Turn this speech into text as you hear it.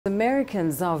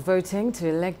Americans are voting to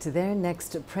elect their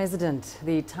next president.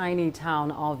 The tiny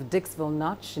town of Dixville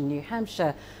Notch in New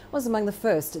Hampshire was among the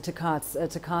first to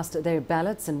cast their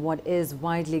ballots in what is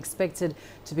widely expected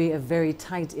to be a very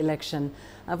tight election.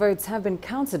 Votes have been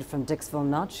counted from Dixville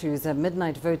Notch, whose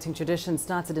midnight voting tradition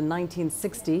started in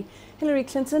 1960. Hillary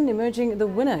Clinton emerging the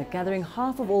winner, gathering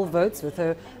half of all votes, with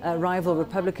her rival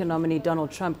Republican nominee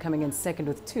Donald Trump coming in second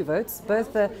with 2 votes.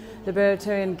 Both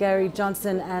Libertarian Gary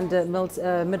Johnson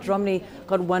and Mitt Romney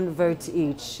got 1 vote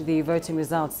each. The voting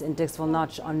results in Dixville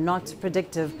Notch are not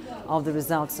predictive of the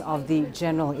results of the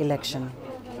general election.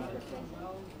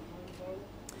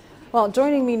 Well,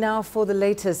 joining me now for the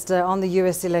latest on the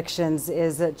U.S. elections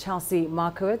is Chelsea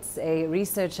Markowitz, a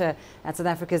researcher at South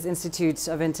Africa's Institute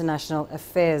of International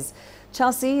Affairs.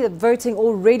 Chelsea, voting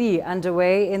already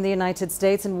underway in the United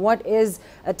States in what is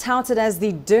touted as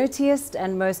the dirtiest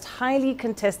and most highly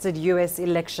contested U.S.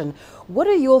 election. What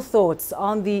are your thoughts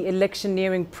on the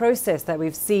electioneering process that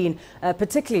we've seen,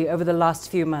 particularly over the last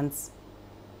few months?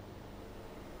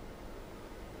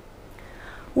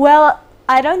 Well,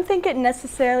 I don't think it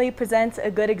necessarily presents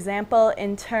a good example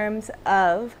in terms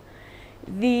of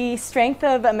the strength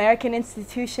of American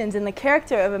institutions and the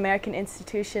character of American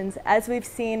institutions. As we've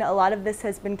seen, a lot of this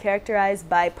has been characterized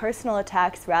by personal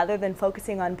attacks rather than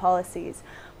focusing on policies,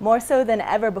 more so than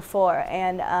ever before.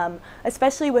 And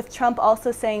especially with Trump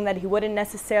also saying that he wouldn't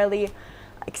necessarily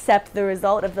accept the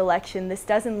result of the election, this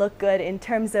doesn't look good in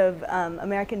terms of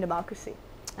American democracy.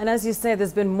 And as you say,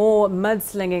 there's been more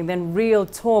mudslinging than real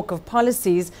talk of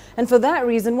policies. And for that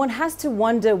reason, one has to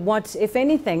wonder what, if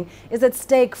anything, is at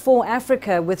stake for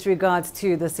Africa with regards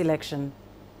to this election.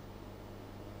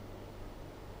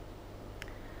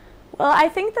 Well, I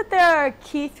think that there are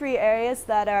key 3 areas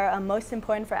that are most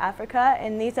important for Africa.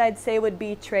 And these, I'd say, would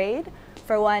be trade.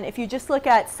 For one, if you just look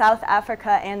at South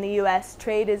Africa and the U.S.,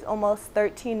 trade is almost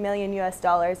 $13 million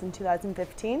in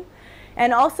 2015.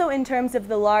 And also in terms of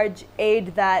the large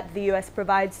aid that the U.S.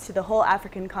 provides to the whole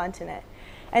African continent.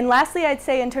 And lastly, I'd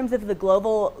say in terms of the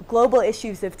global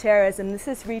issues of terrorism, this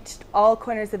has reached all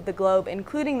corners of the globe,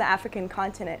 including the African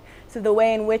continent. So the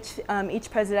way in which each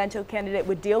presidential candidate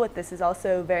would deal with this is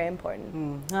also very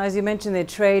important. Now, as you mentioned, the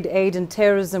trade, aid and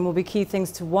terrorism will be key things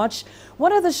to watch.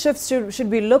 What other shifts should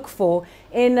we look for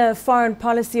in foreign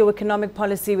policy or economic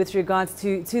policy with regards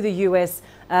to the U.S.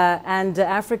 And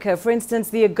Africa? For instance,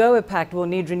 the AGOA Pact will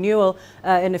need renewal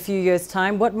in a few years'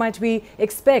 time. What might we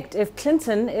expect if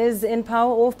Clinton is in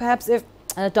power, or perhaps if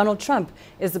Donald Trump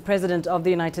is the president of the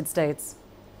United States?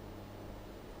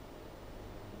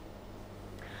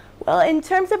 Well, in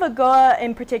terms of AGOA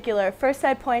in particular, first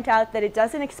I'd point out that it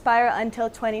doesn't expire until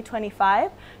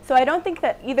 2025, so I don't think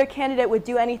that either candidate would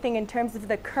do anything in terms of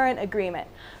the current agreement.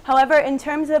 However, in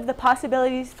terms of the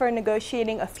possibilities for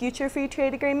negotiating a future free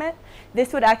trade agreement,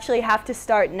 this would actually have to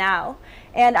start now,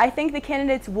 and I think the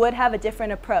candidates would have a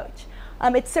different approach.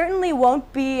 It certainly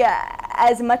won't be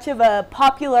as much of a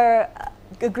popular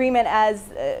agreement as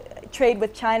trade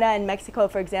with China and Mexico,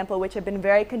 for example, which have been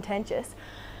very contentious.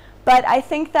 But I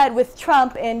think that with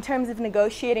Trump, in terms of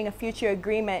negotiating a future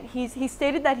agreement, he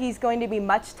stated that he's going to be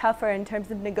much tougher in terms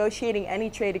of negotiating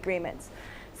any trade agreements.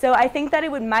 So I think that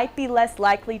it might be less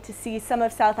likely to see some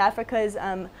of South Africa's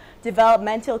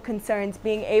developmental concerns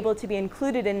being able to be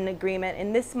included in an agreement,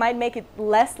 and this might make it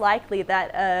less likely that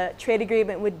a trade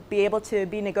agreement would be able to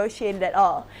be negotiated at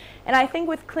all. And I think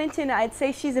with Clinton, I'd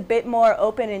say she's a bit more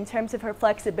open in terms of her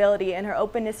flexibility and her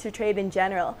openness to trade in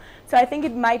general. So I think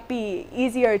it might be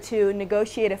easier to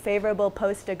negotiate a favorable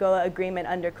post-AGOA agreement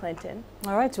under Clinton.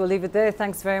 All right, we'll leave it there.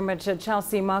 Thanks very much,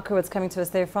 Chelsea Markowitz, coming to us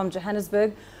there from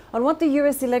Johannesburg on what the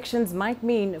U.S. elections might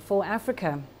mean for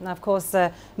Africa. Now, of course,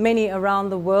 many around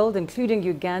the world, including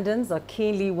Ugandans, are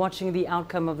keenly watching the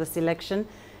outcome of this election.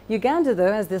 Uganda,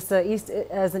 though,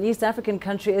 as an East African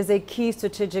country, is a key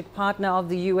strategic partner of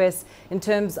the U.S. in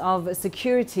terms of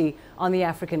security on the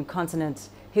African continent.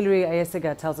 Hilary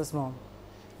Ayesiga tells us more.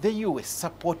 The U.S.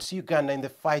 supports Uganda in the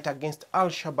fight against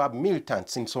Al-Shabaab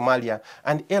militants in Somalia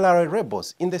and LRA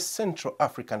rebels in the Central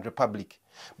African Republic.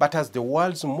 But as the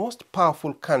world's most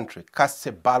powerful country casts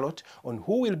a ballot on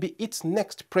who will be its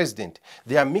next president,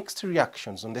 there are mixed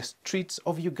reactions on the streets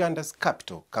of Uganda's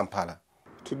capital, Kampala.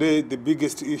 Today, the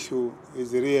biggest issue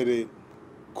is really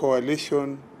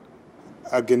coalition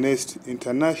against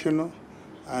international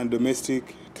and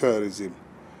domestic terrorism.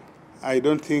 I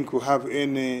don't think we have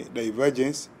any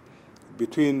divergence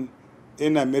between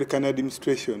any American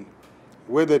administration,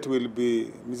 whether it will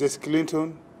be Mrs.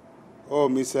 Clinton or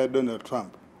Mr. Donald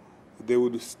Trump. They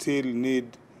would still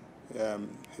need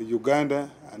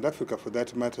Uganda and Africa, for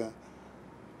that matter,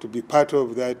 to be part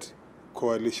of that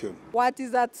coalition. What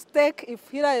is at stake if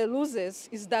Hillary loses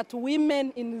is that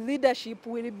women in leadership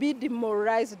will be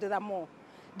demoralized the more.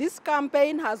 This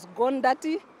campaign has gone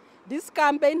dirty. This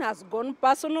campaign has gone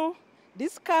personal.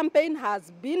 This campaign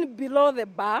has been below the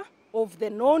bar of the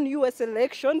non-US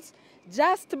elections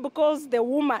just because the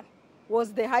woman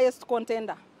was the highest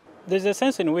contender. There's a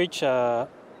sense in which a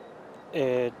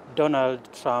Donald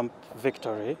Trump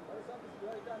victory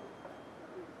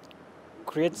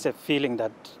creates a feeling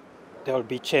that there will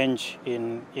be change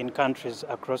in countries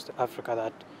across Africa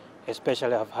that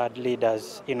especially have had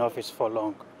leaders in office for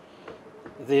long.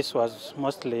 This was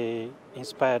mostly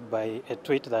inspired by a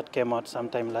tweet that came out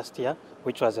sometime last year,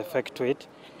 which was a fake tweet.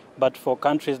 But for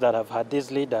countries that have had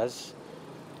these leaders,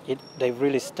 they've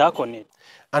really stuck on it.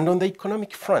 And on the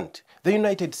economic front, the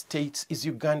United States is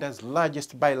Uganda's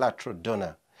largest bilateral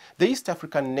donor. The East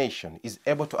African nation is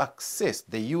able to access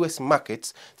the US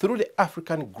markets through the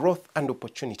African Growth and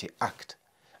Opportunity Act.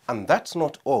 And that's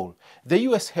not all. The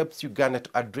US helps Uganda to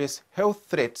address health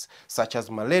threats such as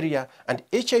malaria and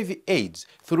HIV/AIDS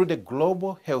through the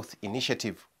Global Health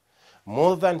Initiative.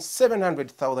 More than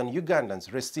 700,000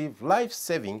 Ugandans receive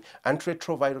life-saving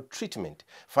antiretroviral treatment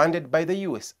funded by the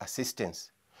US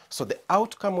assistance. So the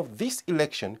outcome of this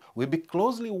election will be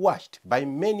closely watched by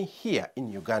many here in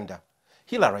Uganda.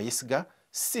 Hilary Isga,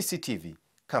 CCTV,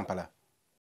 Kampala.